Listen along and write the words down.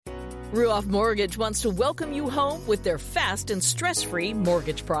Ruoff Mortgage wants to welcome you home with their fast and stress-free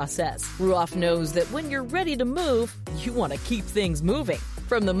mortgage process. Ruoff knows that when you're ready to move, you want to keep things moving.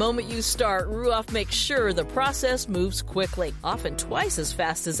 From the moment you start, Ruoff makes sure the process moves quickly, often twice as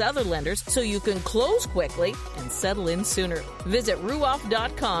fast as other lenders, so you can close quickly and settle in sooner. Visit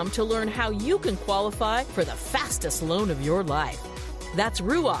Ruoff.com to learn how you can qualify for the fastest loan of your life. That's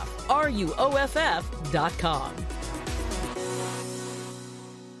Ruoff, RUOFF.com.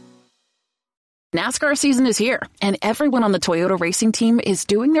 NASCAR season is here, and everyone on the Toyota racing team is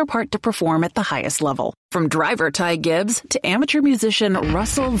doing their part to perform at the highest level. From driver Ty Gibbs to amateur musician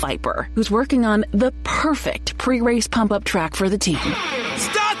Russell Viper, who's working on the perfect pre-race pump-up track for the team.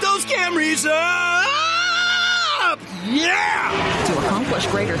 Start those Camrys up! Yeah! To accomplish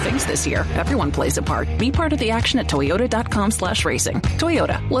greater things this year, everyone plays a part. Be part of the action at toyota.com/racing.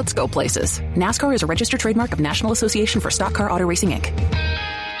 Toyota, let's go places. NASCAR is a registered trademark of National Association for Stock Car Auto Racing, Inc.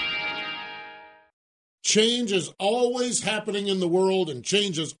 Change is always happening in the world, and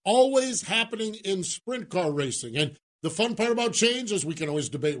change is always happening in sprint car racing. And the fun part about change is we can always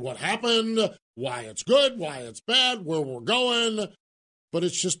debate what happened, why it's good, why it's bad, where we're going, but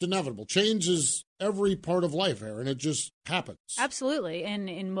it's just inevitable. Change is every part of life, Aaron. It just happens. Absolutely. And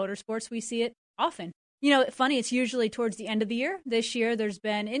in motorsports, we see it often. You know, funny, it's usually towards the end of the year. This year, there's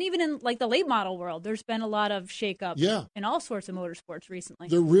been, and even in like the late model world, there's been a lot of shakeup in all sorts of motorsports recently.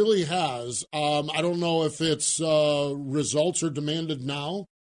 There really has. I don't know if it's results are demanded now.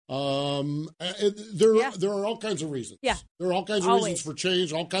 There are all kinds of reasons. Yeah. There are all kinds of reasons for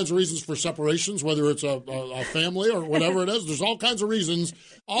change, all kinds of reasons for separations, whether it's a family or whatever it is. There's all kinds of reasons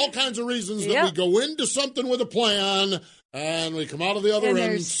that we go into something with a plan and we come out of the other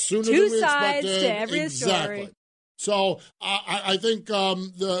end sooner than we expected. Two sides to every story. So I think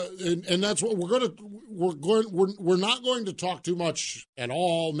and that's what we're not going to talk too much at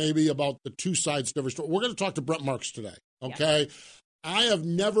all maybe about the two sides to every story. We're going to talk to Brent Marks today. Okay. Yeah. I have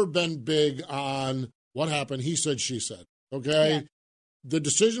never been big on what happened. He said, she said. Okay. Yeah. The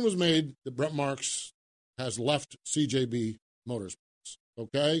decision was made that Brent Marks has left CJB Motorsports.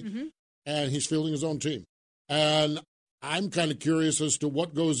 Okay. Mm-hmm. And he's fielding his own team. And I'm kind of curious as to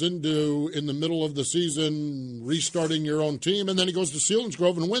what goes into, in the middle of the season, restarting your own team. And then he goes to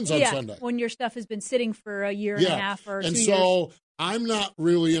Selinsgrove and wins on Sunday. When your stuff has been sitting for a year and a half or 2 years. And so I'm not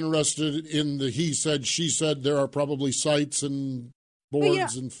really interested in the he said, she said. There are probably sites and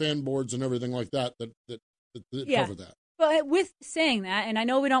boards and fan boards and everything like that cover that. But with saying that, and I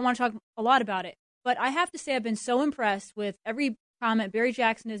know we don't want to talk a lot about it, but I have to say I've been so impressed with every comment Barry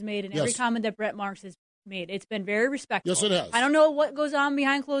Jackson has made and every comment that Brent Marks has made. It's been very respectful. Yes, it has. I don't know what goes on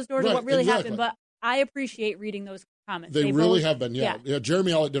behind closed doors or what really happened, but I appreciate reading those comments. They really have been, yeah.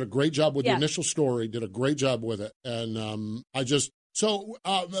 Jeremy Elliott did a great job with the initial story, did a great job with it. And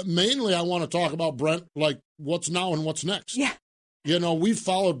mainly I want to talk about Brent, like what's now and what's next. Yeah. You know, we've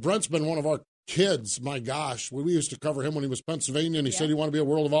followed, Brent's been one of our kids. My gosh, we used to cover him when he was Pennsylvania, and he said he wanted to be a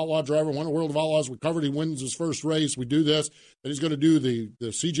World of Outlaw driver. Won a World of Outlaws. We covered, he wins his first race. We do this. Then he's going to do the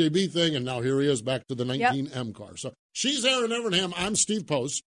CJB thing, and now here he is back to the 19M car. So she's Aaron Evernham. I'm Steve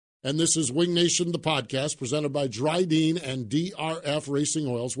Post, and this is Wing Nation, the podcast, presented by Dryden and DRF Racing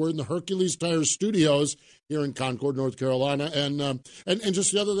Oils. We're in the Hercules Tires studios here in Concord, North Carolina. And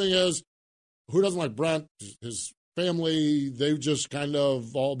just the other thing is, who doesn't like Brent? His family, they've just kind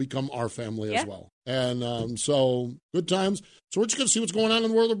of all become our family as well. And so good times. So we're just going to see what's going on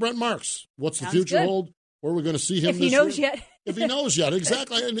in the world of Brent Marks. What's the future hold? Where are we going to see him if he knows year? Yet. If he knows yet,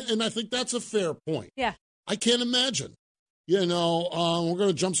 exactly. And I think that's a fair point. Yeah. I can't imagine. You know, we're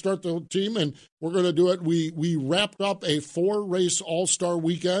going to jumpstart the team, and we're going to do it. We wrapped up a 4-race all-star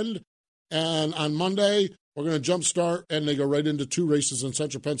weekend, and on Monday, we're going to jumpstart, and they go right into 2 races in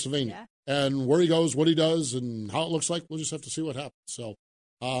central Pennsylvania. Yeah. And where he goes, what he does, and how it looks like, we'll just have to see what happens. So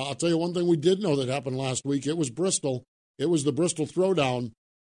I'll tell you one thing we did know that happened last week. It was Bristol. It was the Bristol Throwdown.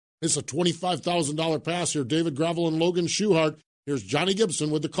 It's a $25,000 pass here. David Gravel and Logan Schuchart. Here's Johnny Gibson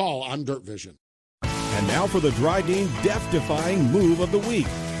with the call on Dirt Vision. And now for the Dryden death-defying move of the week,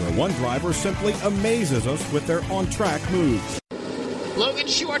 where one driver simply amazes us with their on-track moves. Logan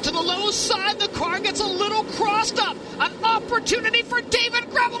Schuchart to the low side. The car gets a little crossed up. An opportunity for David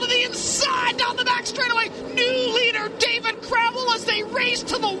Gravel to the inside down the back straightaway. New leader David Gravel as they race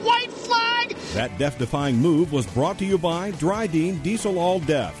to the white flag. That death-defying move was brought to you by Dryden Diesel All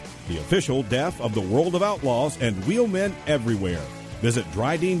Death, the official death of the world of outlaws and wheelmen everywhere. Visit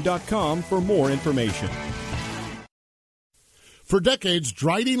Dryden.com for more information. For decades,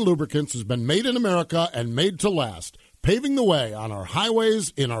 Dryden Lubricants has been made in America and made to last, paving the way on our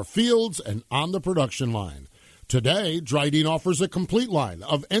highways, in our fields, and on the production line. Today, Dryden offers a complete line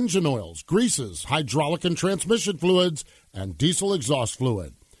of engine oils, greases, hydraulic and transmission fluids, and diesel exhaust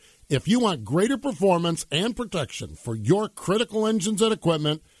fluid. If you want greater performance and protection for your critical engines and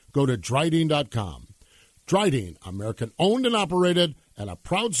equipment, go to Dryden.com. Dryden, American-owned and operated, and a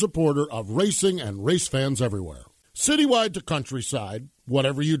proud supporter of racing and race fans everywhere. Citywide to countryside,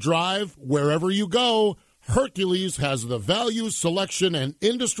 whatever you drive, wherever you go, Hercules has the value, selection, and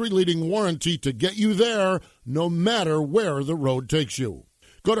industry-leading warranty to get you there no matter where the road takes you.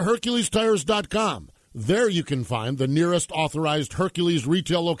 Go to HerculesTires.com. There you can find the nearest authorized Hercules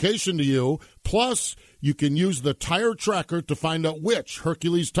retail location to you. Plus, you can use the tire tracker to find out which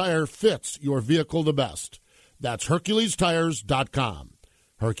Hercules tire fits your vehicle the best. That's HerculesTires.com.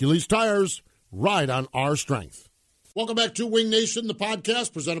 Hercules Tires, ride on our strength. Welcome back to Wing Nation, the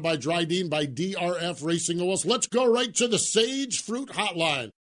podcast presented by Dryden by DRF Racing Oils. Let's go right to the Sage Fruit Hotline.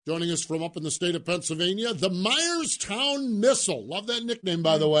 Joining us from up in the state of Pennsylvania, the Myerstown Missile. Love that nickname,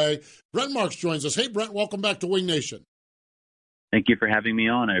 by the way. Brent Marks joins us. Hey, Brent, welcome back to Wing Nation. Thank you for having me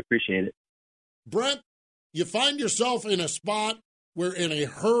on. I appreciate it. Brent, you find yourself in a spot where in a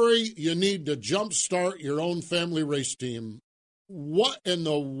hurry you need to jumpstart your own family race team. What in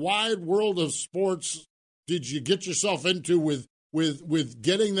the wide world of sports did you get yourself into with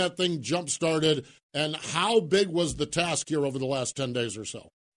getting that thing jump-started, and how big was the task here over the last 10 days or so?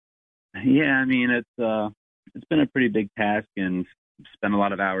 Yeah, I mean, it's been a pretty big task, and spent a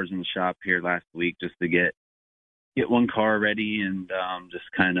lot of hours in the shop here last week just to get one car ready and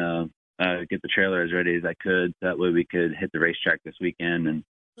just kind of get the trailer as ready as I could. That way we could hit the racetrack this weekend. And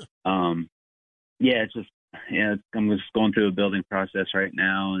I'm just going through a building process right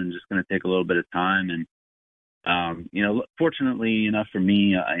now, and just going to take a little bit of time. And fortunately enough for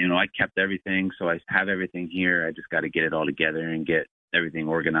me, I kept everything, so I have everything here. I just got to get it all together and get everything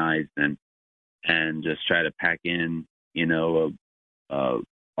organized and just try to pack in, a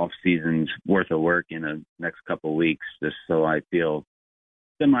off season's worth of work in the next couple of weeks, just so I feel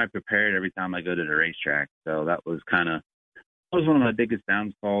semi-prepared every time I go to the racetrack. So that was one of my biggest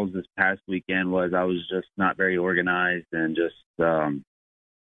downfalls this past weekend. Was I was just not very organized, and just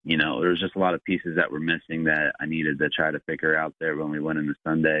there was just a lot of pieces that were missing that I needed to try to figure out there when we went into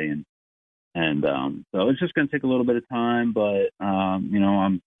Sunday. And so it's just going to take a little bit of time, but,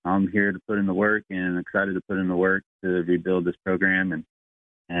 I'm here to put in the work, and excited to put in the work to rebuild this program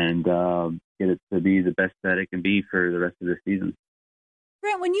and get it to be the best that it can be for the rest of the season.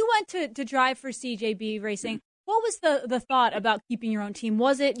 Brent, when you went to drive for CJB Racing, what was the thought about keeping your own team?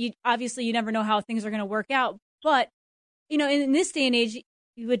 Was it, obviously you never know how things are going to work out, but, in this day and age,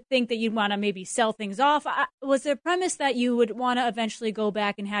 you would think that you'd want to maybe sell things off. Was the premise that you would want to eventually go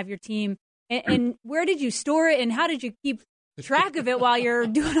back and have your team? And where did you store it, and how did you keep track of it while you're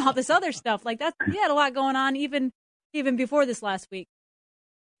doing all this other stuff? Like that, you had a lot going on even before this last week.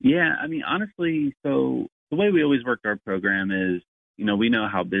 Yeah, I mean, honestly, so the way we always worked our program is, we know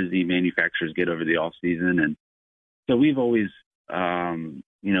how busy manufacturers get over the off season, and so we've always, put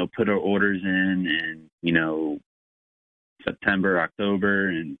our orders in, September, October,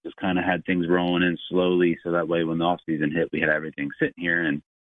 and just kind of had things rolling in slowly. So that way when the off season hit, we had everything sitting here.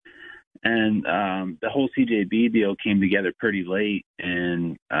 And the whole CJB deal came together pretty late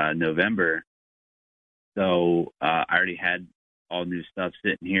in November. So I already had all new stuff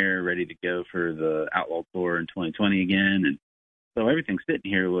sitting here ready to go for the Outlaw Tour in 2020 again. And so everything sitting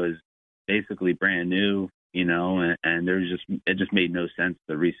here was basically brand new, and it just made no sense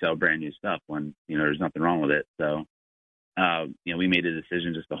to resell brand new stuff when, there's nothing wrong with it. So, we made a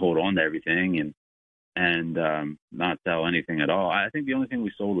decision just to hold on to everything and not sell anything at all. I think the only thing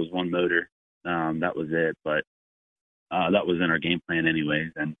we sold was one motor. That was it, but that was in our game plan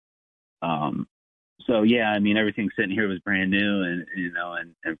anyways. And so, yeah, I mean, everything sitting here was brand new, and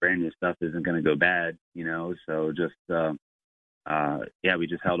brand new stuff isn't going to go bad, so just, we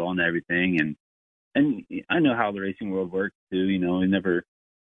just held on to everything. And I know how the racing world works too,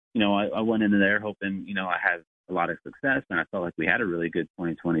 I went into there hoping, I had a lot of success, and I felt like we had a really good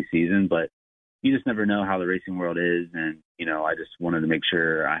 2020 season, but you just never know how the racing world is. And, I just wanted to make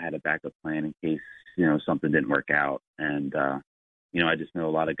sure I had a backup plan in case, something didn't work out. And, I just know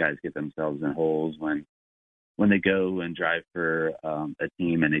a lot of guys get themselves in holes when they go and drive for a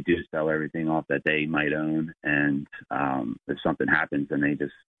team and they do sell everything off that they might own. And if something happens, then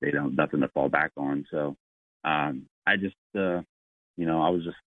they don't nothing to fall back on. So I just,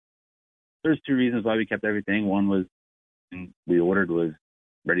 there's two reasons why we kept everything. One was we ordered was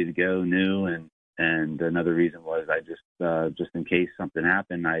ready to go, new, and another reason was I just in case something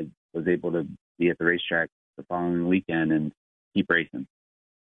happened, I was able to be at the racetrack the following weekend and keep racing.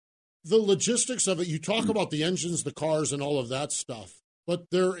 The logistics of it, you talk about the engines, the cars, and all of that stuff,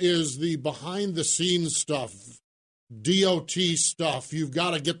 but there is the behind-the-scenes stuff, DOT stuff. You've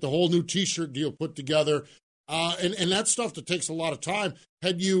got to get the whole new T-shirt deal put together, and that's stuff that takes a lot of time.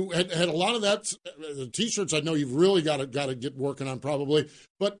 Had a lot of that, the T-shirts I know you've really got to get working on probably,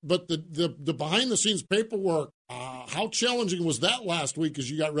 but the behind-the-scenes paperwork, how challenging was that last week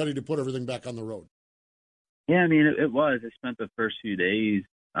as you got ready to put everything back on the road? Yeah, I mean, it was. I spent the first few days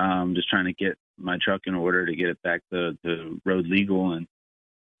just trying to get my truck in order to get it back to road legal,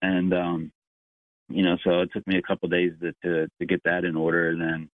 and so it took me a couple of days to get that in order, and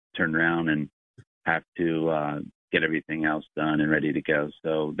then turn around and have to get everything else done and ready to go.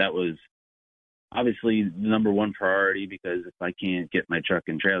 So that was obviously the number one priority, because if I can't get my truck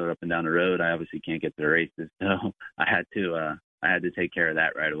and trailer up and down the road, I obviously can't get to the races. So I had to take care of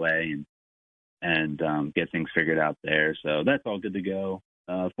that right away and get things figured out there. So that's all good to go.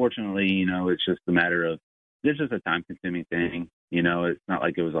 Fortunately, it's just a matter of, it's just a time-consuming thing. It's not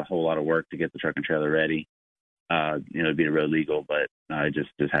like it was a whole lot of work to get the truck and trailer ready, to be road legal, but I just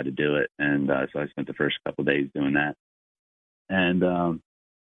had to do it. And so I spent the first couple of days doing that. And,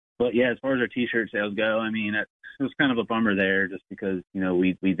 but yeah, as far as our T-shirt sales go, I mean, it was kind of a bummer there, just because,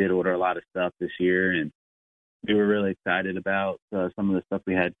 we did order a lot of stuff this year, and we were really excited about some of the stuff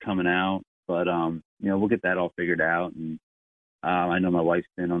we had coming out. But, we'll get that all figured out. And I know my wife's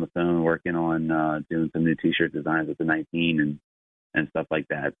been on the phone working on doing some new T-shirt designs with the 19 and stuff like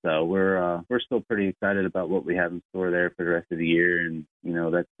that. So we're still pretty excited about what we have in store there for the rest of the year. And,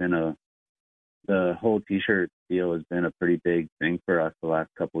 that's been the whole T-shirt deal has been a pretty big thing for us the last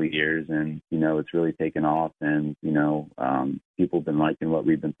couple of years. And, it's really taken off, and, people have been liking what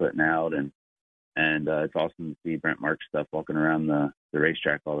we've been putting out, and it's awesome to see Brent Marks stuff walking around the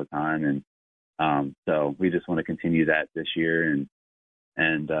racetrack all the time. And so we just want to continue that this year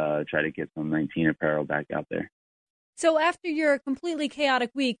and try to get some 19 apparel back out there. So after your completely chaotic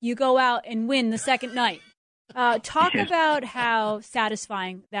week, you go out and win the second night. Talk about how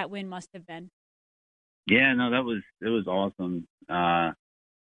satisfying that win must have been. Yeah, no, it was awesome. I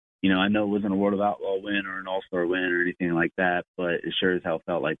know it wasn't a World of Outlaw win or an All-Star win or anything like that, but it sure as hell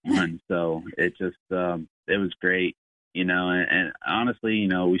felt like one. So it just, it was great, and honestly,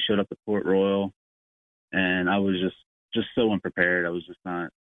 we showed up at Port Royal, and I was just so unprepared. I was just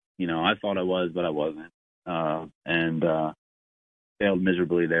not, I thought I was, but I wasn't. And failed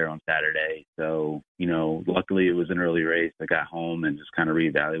miserably there on Saturday. So, luckily it was an early race. I got home and just kind of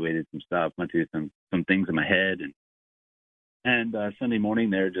reevaluated some stuff, went through some things in my head, and Sunday morning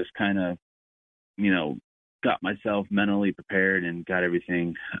there just kind of, got myself mentally prepared and got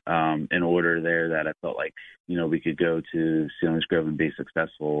everything in order there that I felt like, we could go to Sealands Grove and be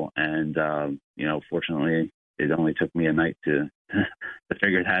successful. And, fortunately it only took me a night to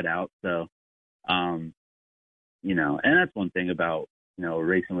figure that out. So, and that's one thing about,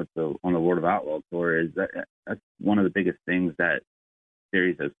 racing on the World of Outlaw Tour is that's one of the biggest things that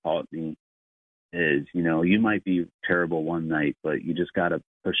series has taught me is, you might be terrible one night, but you just got to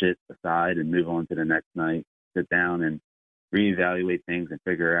push it aside and move on to the next night, sit down and reevaluate things and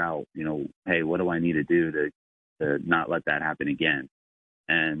figure out, hey, what do I need to do to not let that happen again?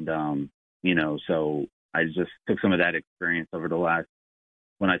 And, so I just took some of that experience over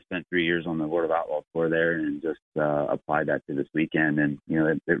when I spent 3 years on the World of Outlaw Tour there, and just applied that to this weekend, and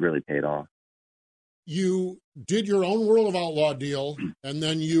it really paid off. You did your own World of Outlaw deal, and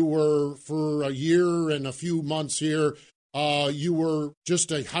then you were, for a year and a few months here, you were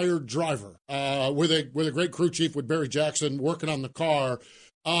just a hired driver with a great crew chief with Barry Jackson working on the car.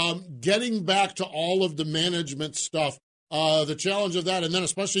 Getting back to all of the management stuff, the challenge of that, and then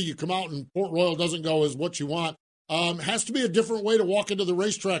especially you come out and Port Royal doesn't go as what you want. Has to be a different way to walk into the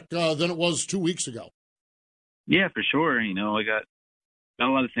racetrack than it was 2 weeks ago. Yeah, for sure. I got a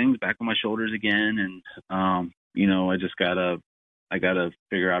lot of things back on my shoulders again, and I gotta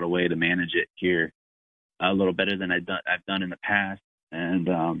figure out a way to manage it here a little better than I've done in the past. And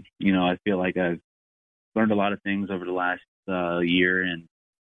I feel like I've learned a lot of things over the last year, and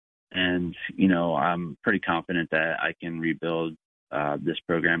I'm pretty confident that I can rebuild this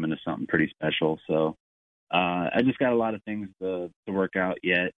program into something pretty special. So. I just got a lot of things to work out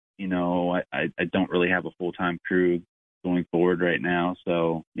yet. I don't really have a full-time crew going forward right now.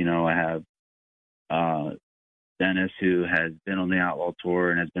 So, I have Dennis, who has been on the Outlaw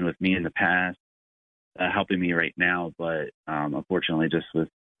Tour and has been with me in the past, helping me right now. But unfortunately, just with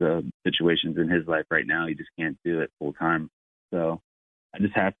the situations in his life right now, he just can't do it full-time. So I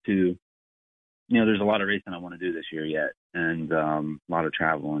just have to, there's a lot of racing I want to do this year yet, and a lot of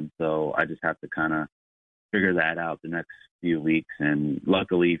travel. And so I just have to kind of figure that out the next few weeks. And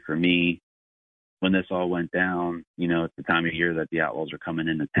luckily for me, when this all went down, it's the time of year that the Outlaws are coming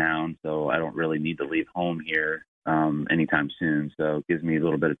into town, so I don't really need to leave home here anytime soon. So it gives me a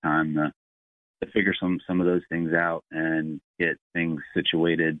little bit of time to figure some of those things out and get things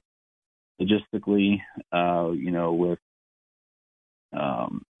situated logistically, with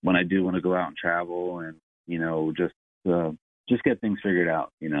when I do want to go out and travel and, just get things figured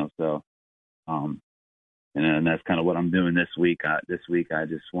out, so, and that's kind of what I'm doing this week. This week, I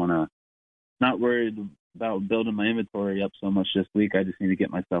just want to not worried about building my inventory up so much this week. I just need to get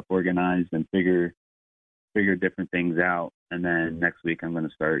myself organized and figure different things out. And then next week I'm going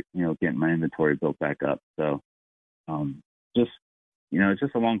to start, getting my inventory built back up. So, it's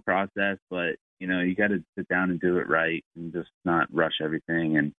just a long process, but, you got to sit down and do it right and just not rush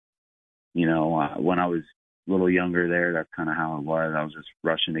everything. And, when I was a little younger there, that's kind of how it was. I was just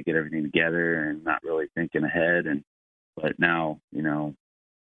rushing to get everything together and not really thinking ahead. But now,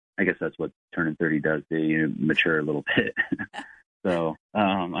 I guess that's what turning 30 does to you, mature a little bit. So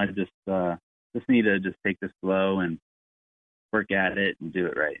I just need to just take this slow and work at it and do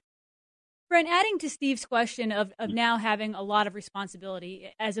it right. Brent, adding to Steve's question of now having a lot of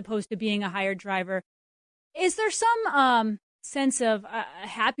responsibility as opposed to being a hired driver, is there some sense of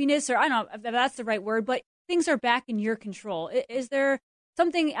happiness, or I don't know if that's the right word, but things are back in your control? Is there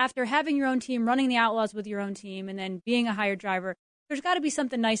something after having your own team, running the Outlaws with your own team, and then being a hired driver, there's got to be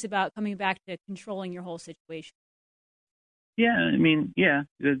something nice about coming back to controlling your whole situation? Yeah, I mean, yeah,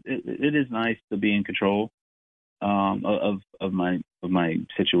 it is nice to be in control of my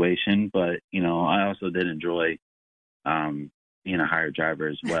situation, but I also did enjoy being a hired driver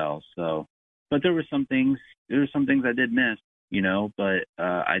as well. So, but there were some things I did miss, but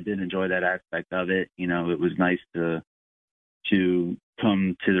I did enjoy that aspect of it. It was nice to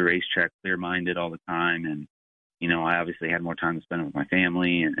come to the racetrack clear-minded all the time, and I obviously had more time to spend with my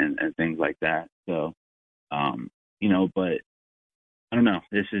family and things like that. So, but I don't know.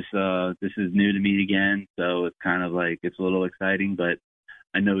 This is new to me again, so it's kind of like it's a little exciting. But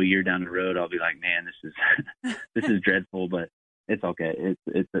I know a year down the road, I'll be like, man, this is this is dreadful, but it's okay.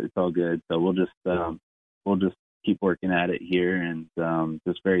 It's all good. So we'll just keep working at it here, and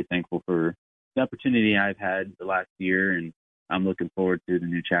just very thankful for the opportunity I've had the last year, and I'm looking forward to the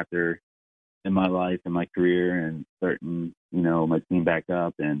new chapter in my life and my career, and starting my team back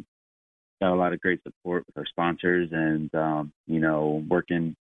up, and got a lot of great support with our sponsors, and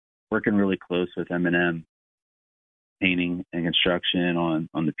working really close with M&M painting and construction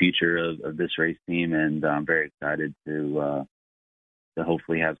on the future of this race team, and I'm very excited to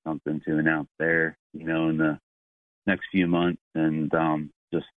hopefully have something to announce there in the next few months, and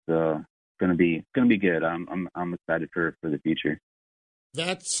just gonna be good. I'm excited for the future.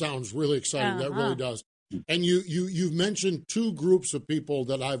 That sounds really exciting. That really does. And you've mentioned two groups of people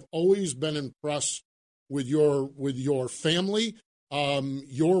that I've always been impressed with your family.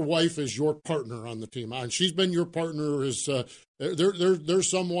 Your wife is your partner on the team, and she's been your partner. There's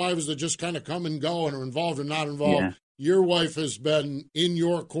some wives that just kind of come and go and are involved or not involved. Yeah. Your wife has been in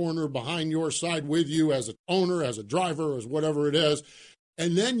your corner, behind your side with you as an owner, as a driver, as whatever it is.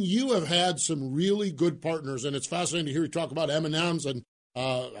 And then you have had some really good partners, and it's fascinating to hear you talk about M&Ms, and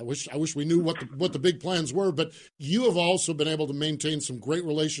I wish we knew what the big plans were, but you have also been able to maintain some great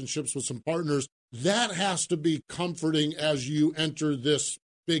relationships with some partners. That has to be comforting as you enter this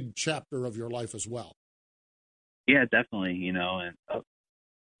big chapter of your life as well. Yeah, definitely. And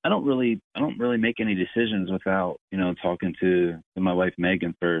I don't really make any decisions without talking to my wife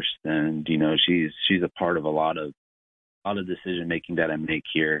Megan first, and she's a part of a lot of decision making that I make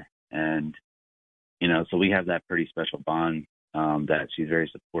here, and so we have that pretty special bond. That she's very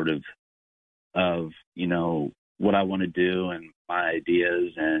supportive of, what I want to do and my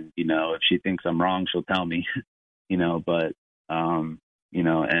ideas. And, if she thinks I'm wrong, she'll tell me, but, and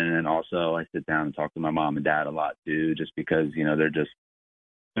then also I sit down and talk to my mom and dad a lot too, just because,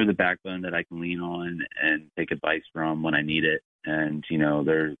 they're the backbone that I can lean on and take advice from when I need it. And,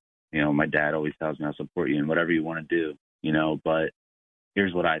 my dad always tells me I'll support you in whatever you want to do, but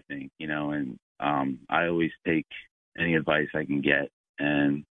here's what I think, and I always take any advice I can get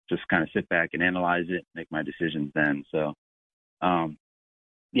and just kind of sit back and analyze it, make my decisions then. So,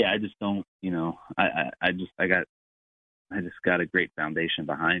 I just don't, I just got a great foundation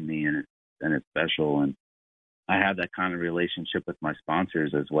behind me, and it's special. And I have that kind of relationship with my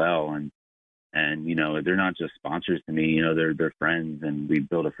sponsors as well. And they're not just sponsors to me, they're friends, and we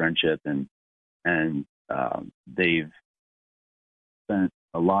build a friendship, and they've spent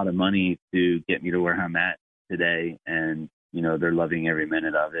a lot of money to get me to where I'm at today, and they're loving every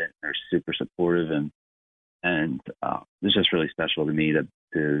minute of it. They're super supportive, and it's just really special to me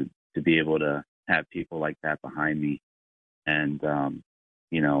to be able to have people like that behind me. And,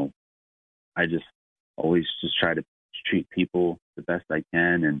 I just always just try to treat people the best I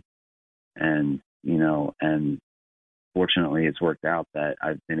can. And fortunately it's worked out that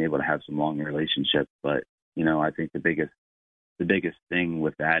I've been able to have some long relationships. But, I think the biggest thing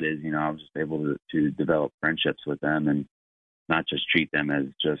with that is, I was just able to develop friendships with them and not just treat them as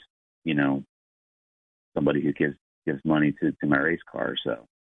just, somebody who gives money to my race car. So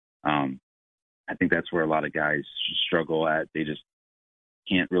I think that's where a lot of guys struggle at. They just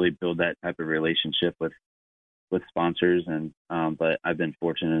can't really build that type of relationship with sponsors. And but I've been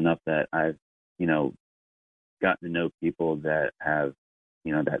fortunate enough that I've, gotten to know people that have,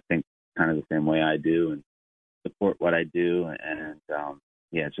 that think kind of the same way I do and support what I do. And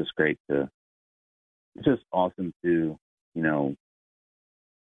it's just great it's just awesome to, to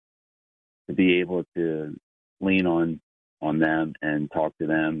be able to lean on them and talk to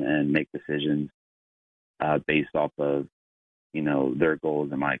them and make decisions based off of, their goals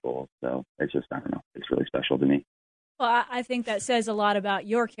and my goals. So it's just, I don't know, it's really special to me. Well, I think that says a lot about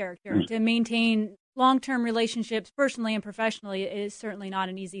your character. Mm-hmm. To maintain long-term relationships, personally and professionally, is certainly not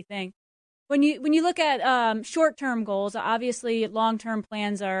an easy thing. When you look at short-term goals, obviously long-term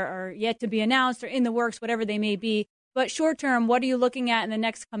plans are yet to be announced or in the works, whatever they may be. But short-term, what are you looking at in the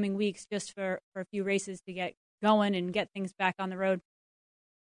next coming weeks just for a few races to get going and get things back on the road?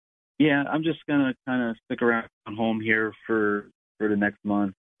 Yeah, I'm just going to kind of stick around home here for the next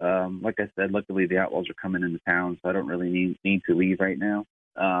month. Like I said, luckily the Outlaws are coming into town, so I don't really need to leave right now.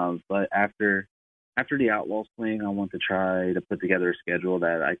 But after the Outlaw swing, I want to try to put together a schedule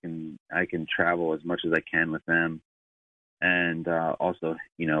that I can travel as much as I can with them, and also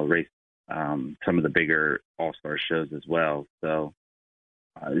race some of the bigger all-star shows as well. So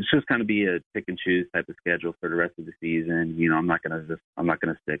it's just kind of be a pick and choose type of schedule for the rest of the season. I'm not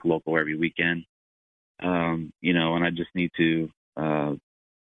gonna stick local every weekend. And I just need to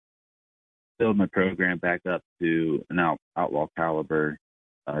build my program back up to an outlaw caliber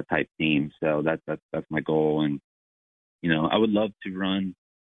type team. So that's my goal. And I would love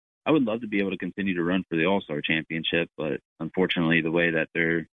to be able to continue to run for the All-Star Championship, but unfortunately the way that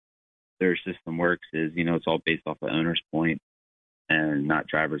their system works is, it's all based off of owner's points and not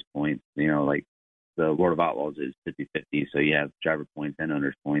driver's points. Like the World of Outlaws is 50-50, so you have driver points and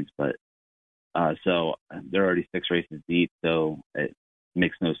owner's points. But so they're already 6 races deep, so it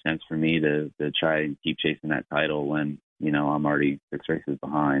makes no sense for me to try and keep chasing that title when, I'm already 6 races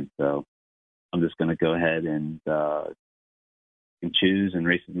behind. So I'm just going to go ahead and choose and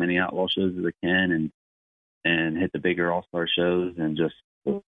race as many outlaw shows as I can and hit the bigger all-star shows and just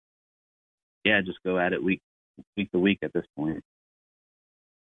go at it week to week at this point.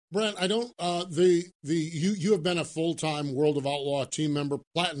 Brent, I don't you have been a full-time World of Outlaw team member,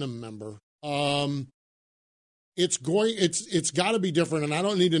 platinum member. It's got to be different, and I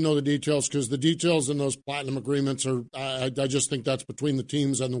don't need to know the details because the details in those platinum agreements are. I just think that's between the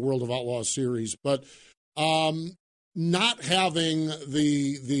teams and the World of Outlaw series. But not having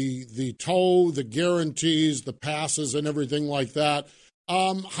the tow, the guarantees, the passes, and everything like that.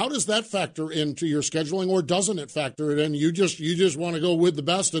 How does that factor into your scheduling, or doesn't it factor it in? You just want to go with the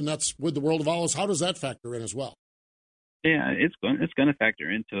best, and that's with the World of Outlaws. How does that factor in as well? Yeah, it's going to factor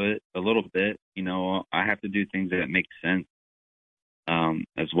into it a little bit. I have to do things that make sense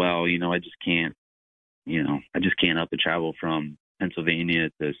as well. I just can't up and travel from Pennsylvania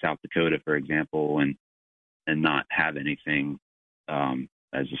to South Dakota, for example, and not have anything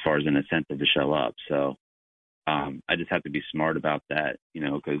as far as an incentive to show up. So I just have to be smart about that,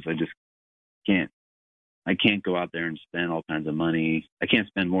 because I just can't. I can't go out there and spend all kinds of money. I can't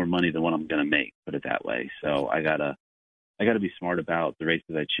spend more money than what I'm going to make, put it that way. So I gotta be smart about the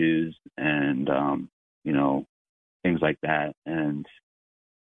races I choose and, things like that. And,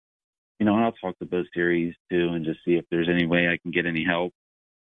 and I'll talk to both series too and just see if there's any way I can get any help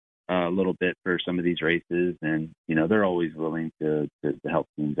a little bit for some of these races. And, they're always willing to help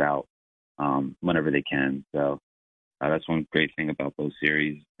teams out whenever they can. So that's one great thing about those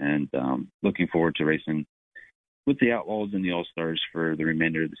series. And looking forward to racing with the Outlaws and the All-Stars for the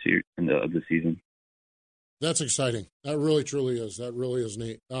remainder of the season. That's exciting. That really, truly is. That really is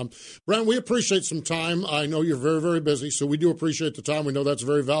neat. Brent, we appreciate some time. I know you're very, very busy, so we do appreciate the time. We know that's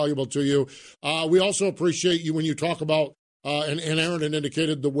very valuable to you. We also appreciate you when you talk about, and Aaron had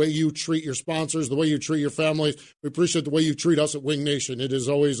indicated, the way you treat your sponsors, the way you treat your families. We appreciate the way you treat us at Wing Nation. It is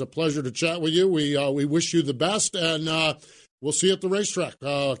always a pleasure to chat with you. We wish you the best, and we'll see you at the racetrack.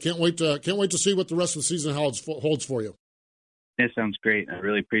 Can't wait to see what the rest of the season holds for you. It sounds great. I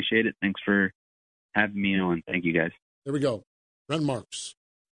really appreciate it. Thanks for having me on. Thank you, guys. There we go. Brent Marks.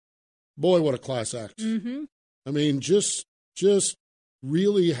 Boy, what a class act. Mm-hmm. I mean, just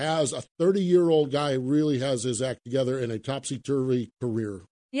really has a 30-year-old guy really has his act together in a topsy-turvy career.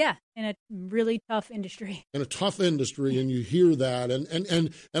 Yeah, in a really tough industry. In a tough industry, and you hear that,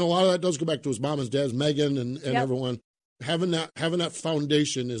 and a lot of that does go back to his mom, his dad, Megan, and everyone. Having that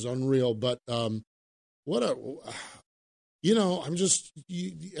foundation is unreal. But every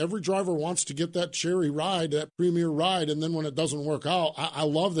driver wants to get that cherry ride, that premier ride, and then when it doesn't work out, I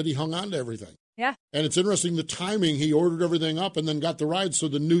love that he hung on to everything. Yeah. And it's interesting, the timing, he ordered everything up and then got the ride, so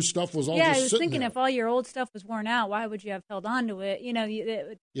the new stuff was all just sitting there. Yeah, I was thinking if all your old stuff was worn out, why would you have held on to it?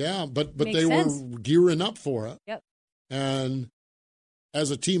 But they were gearing up for it. Yep. And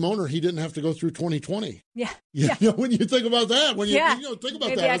as a team owner, he didn't have to go through 2020. Yeah. When you think about that, think about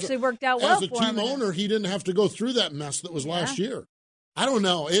Maybe that. It actually worked out well for him. As a team owner, he didn't have to go through that mess that was last year. I don't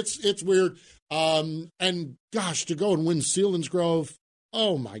know. It's weird. And gosh, to go and win Selinsgrove.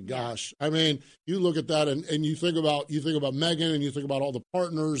 Oh my gosh! I mean, you look at that and you think about Megan and you think about all the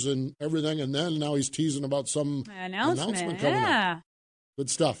partners and everything, and then now he's teasing about some announcement coming up. Good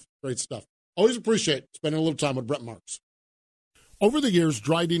stuff, great stuff. Always appreciate spending a little time with Brent Marks. Over the years,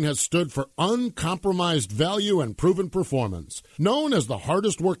 Dryden has stood for uncompromised value and proven performance. Known as the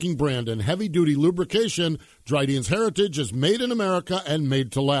hardest working brand in heavy-duty lubrication, Dryden's heritage is made in America and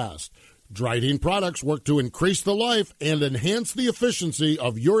made to last. Dryden products work to increase the life and enhance the efficiency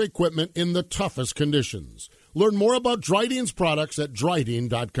of your equipment in the toughest conditions. Learn more about Dryden's products at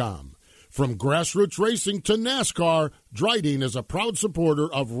Dryden.com. From grassroots racing to NASCAR, Dryden is a proud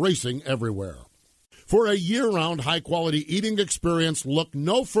supporter of racing everywhere. For a year-round high-quality eating experience, look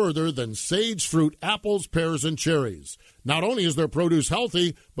no further than Sage Fruit apples, pears, and cherries. Not only is their produce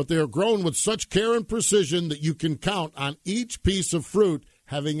healthy, but they are grown with such care and precision that you can count on each piece of fruit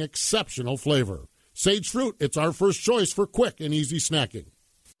having exceptional flavor. Sage Fruit, it's our first choice for quick and easy snacking.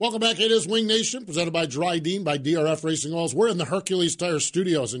 Welcome back. It is Wing Nation, presented by Dryden by DRF Racing Oils. We're in the Hercules Tire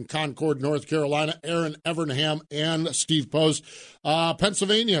Studios in Concord, North Carolina. Aaron Evernham and Steve Post.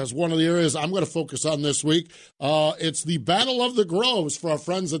 Pennsylvania is one of the areas I'm going to focus on this week. It's the Battle of the Groves for our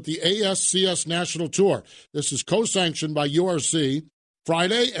friends at the ASCS National Tour. This is co-sanctioned by URC.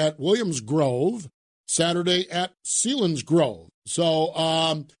 Friday at Williams Grove, Saturday at Selinsgrove.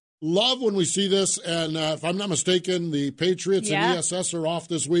 So, love when we see this, and if I'm not mistaken, the Patriots and ESS are off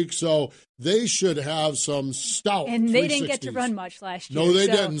this week, so they should have some stout. And they didn't get to run much last year. No, they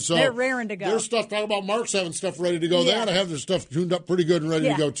didn't. So they're raring to go. Their stuff, talking about Mark's having stuff ready to go. They ought to have their stuff tuned up pretty good and ready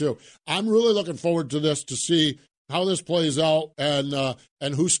to go, too. I'm really looking forward to this to see how this plays out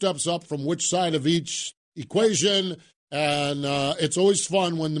and who steps up from which side of each equation. And it's always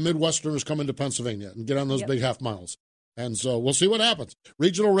fun when the Midwesterners come into Pennsylvania and get on those big half miles. And so we'll see what happens.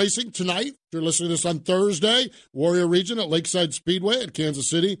 Regional racing tonight. If you're listening to this on Thursday, Warrior Region at Lakeside Speedway at Kansas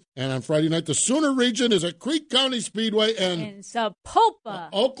City. And on Friday night, the Sooner Region is at Creek County Speedway in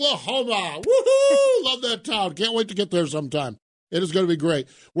Sapulpa, Oklahoma. Woohoo! Love that town. Can't wait to get there sometime. It is going to be great.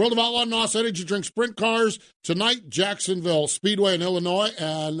 World of Outlaw NOS Energy Drink Sprint Cars tonight, Jacksonville Speedway in Illinois.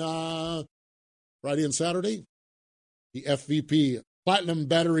 And Friday and Saturday, the FVP Platinum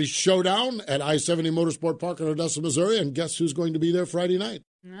Battery Showdown at I-70 Motorsport Park in Odessa, Missouri. And guess who's going to be there Friday night?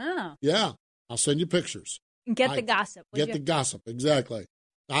 Oh. Yeah, I'll send you pictures. Get the gossip. The gossip, exactly.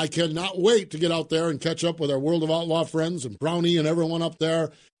 I cannot wait to get out there and catch up with our World of Outlaw friends and Brownie and everyone up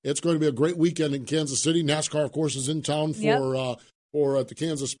there. It's going to be a great weekend in Kansas City. NASCAR, of course, is in town for at the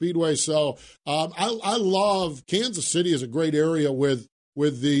Kansas Speedway. So I love Kansas City is a great area with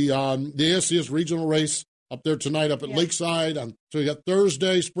the ASCS regional race up there tonight up at Lakeside. So you got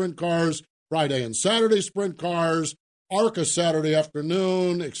Thursday sprint cars, Friday and Saturday sprint cars, ARCA Saturday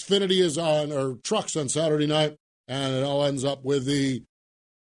afternoon, Xfinity is on, or trucks on Saturday night, and it all ends up with the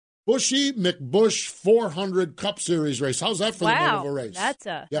Bushy McBush 400 Cup Series race. How's that for the name of a race?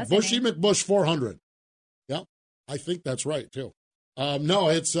 That's Bushy McBush 400. Yeah, I think that's right, too. No,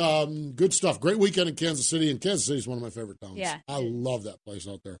 it's good stuff. Great weekend in Kansas City, and Kansas City is one of my favorite towns. Yeah, I love that place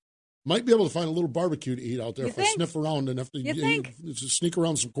out there. Might be able to find a little barbecue to eat out there if I sniff around and if sneak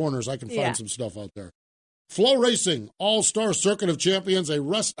around some corners, I can find some stuff out there. Flow Racing, All-Star Circuit of Champions,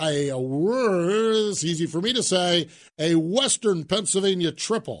 it's easy for me to say, a Western Pennsylvania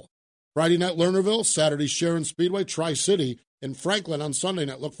triple. Friday night, Lernerville, Saturday, Sharon Speedway, Tri-City, in Franklin on Sunday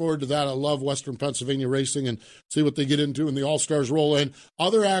night. Look forward to that. I love Western Pennsylvania racing and see what they get into and the All-Stars roll in.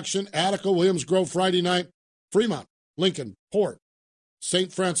 Other action, Attica, Williams Grove, Friday night, Fremont, Lincoln, Port,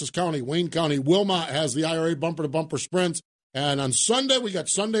 St. Francis County, Wayne County. Wilmot has the IRA bumper-to-bumper sprints. And on Sunday, we got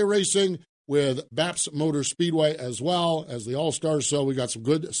Sunday racing with Baps Motor Speedway as well as the All-Stars. So we got some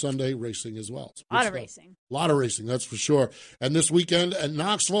good Sunday racing as well. A lot of racing. A lot of racing, that's for sure. And this weekend at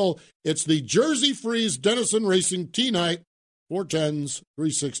Knoxville, it's the Jersey Freeze Denison Racing T-Night, 410s,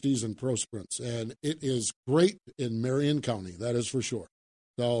 360s, and Pro Sprints. And it is great in Marion County, that is for sure.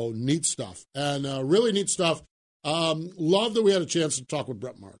 So neat stuff. And really neat stuff. Love that we had a chance to talk with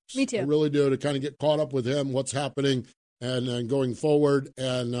Brent Marks. Me too. I really do, to kind of get caught up with him, what's happening, and going forward.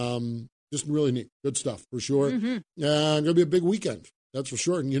 And just really neat. Good stuff, for sure. Mm-hmm. Going to be a big weekend, that's for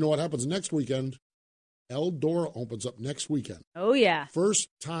sure. And you know what happens next weekend? Eldora opens up next weekend. Oh, yeah. First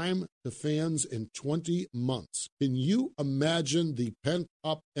time to fans in 20 months. Can you imagine the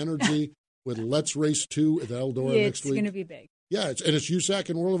pent-up energy with Let's Race 2 at Eldora next week? It's going to be big. Yeah, it's USAC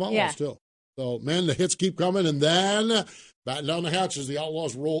and World of Outlaws, too. So, man, the hits keep coming. And then, batten down the hatches, the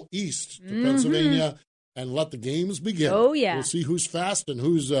Outlaws roll east to Pennsylvania and let the games begin. Oh, yeah. We'll see who's fast and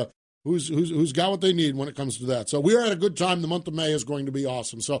who's got what they need when it comes to that. So we are at a good time. The month of May is going to be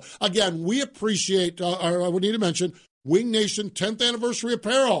awesome. So, again, we appreciate, I would need to mention, Wing Nation 10th Anniversary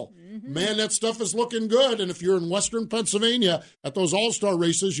Apparel. Mm-hmm. Man, that stuff is looking good. And if you're in Western Pennsylvania at those All-Star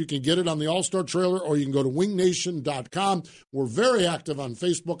races, you can get it on the All-Star trailer, or you can go to wingnation.com. We're very active on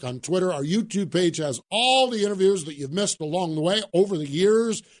Facebook, on Twitter. Our YouTube page has all the interviews that you've missed along the way over the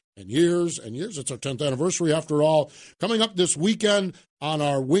years and years and years. It's our 10th anniversary, after all. Coming up this weekend on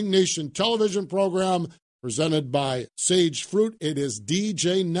our Wing Nation television program, presented by Sage Fruit, it is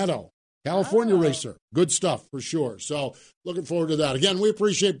DJ Netto. California racer. Good stuff, for sure. So looking forward to that. Again, we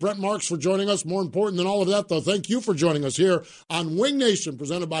appreciate Brent Marks for joining us. More important than all of that, though, thank you for joining us here on Wing Nation,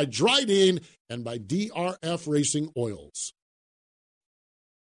 presented by Dryden and by DRF Racing Oils.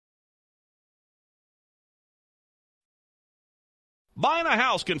 Buying a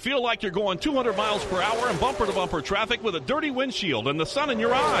house can feel like you're going 200 miles per hour in bumper-to-bumper traffic with a dirty windshield and the sun in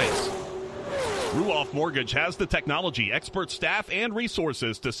your eyes. Ruoff Mortgage has the technology, expert staff, and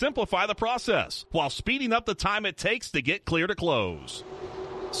resources to simplify the process while speeding up the time it takes to get clear to close.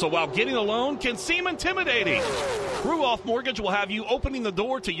 So while getting a loan can seem intimidating, Ruoff Mortgage will have you opening the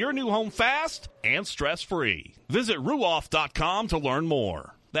door to your new home fast and stress-free. Visit ruoff.com to learn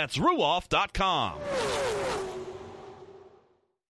more. That's ruoff.com.